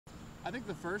I think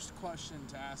the first question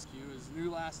to ask you is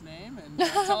new last name, and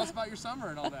tell us about your summer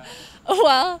and all that.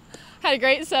 Well, had a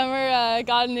great summer.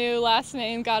 Got a new last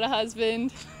name, got a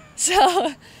husband,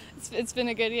 so it's been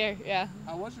a good year. Yeah.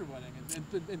 How was your wedding?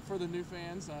 And for the new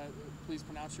fans, please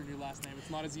pronounce your new last name.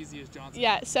 It's not as easy as Johnson.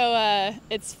 Yeah. So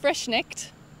it's Frischknecht,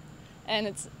 and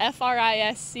it's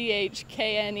Frischknecht.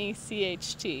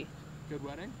 Good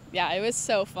wedding. Yeah, it was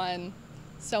so fun,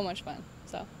 so much fun.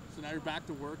 So now you're back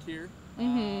to work here.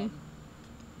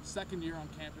 Second year on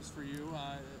campus for you.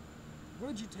 What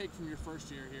did you take from your first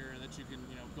year here that you can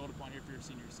build upon here for your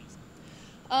senior season?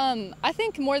 I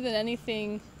think more than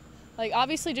anything, like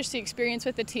obviously just the experience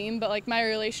with the team, but like my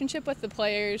relationship with the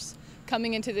players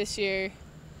coming into this year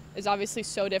is obviously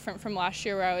so different from last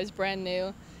year where I was brand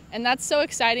new, and that's so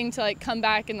exciting to like come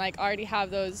back and like already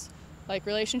have those like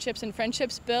relationships and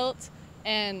friendships built,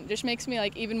 and just makes me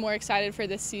like even more excited for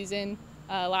this season,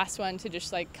 last one, to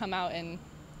just like come out and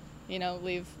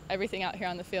leave everything out here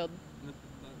on the field. And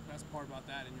the best part about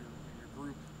that in your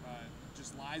group,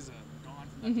 just Liza gone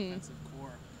from that defensive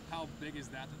core. How big is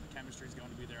that the chemistry is going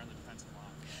to be there on the defensive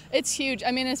line? It's huge.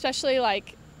 I mean, especially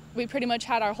like we pretty much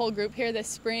had our whole group here this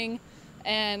spring,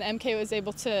 and MK was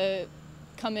able to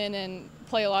come in and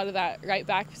play a lot of that right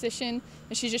back position,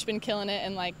 and she's just been killing it.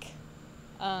 And like,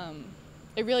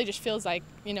 it really just feels like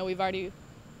we've already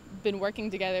been working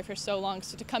together for so long,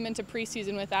 so to come into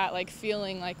preseason with that like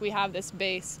feeling like we have this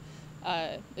base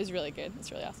is really good. It's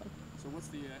really awesome. So what's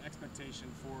the expectation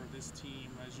for this team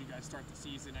as you guys start the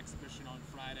season? Exhibition on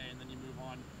Friday, and then you move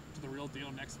on to the real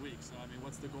deal next week. So I mean,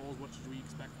 what's the goals? What should we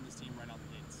expect from this team right out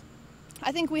the gates?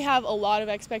 I think we have a lot of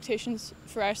expectations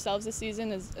for ourselves this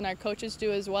season, and our coaches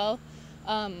do as well.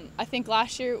 I think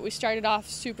last year we started off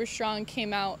super strong,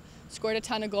 came out, scored a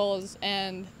ton of goals,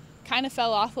 and kind of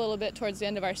fell off a little bit towards the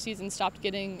end of our season, stopped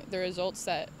getting the results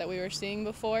that we were seeing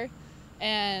before.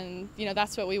 And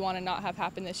that's what we want to not have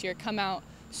happen this year. Come out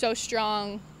so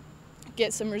strong,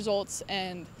 get some results,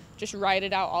 and just ride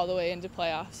it out all the way into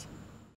playoffs.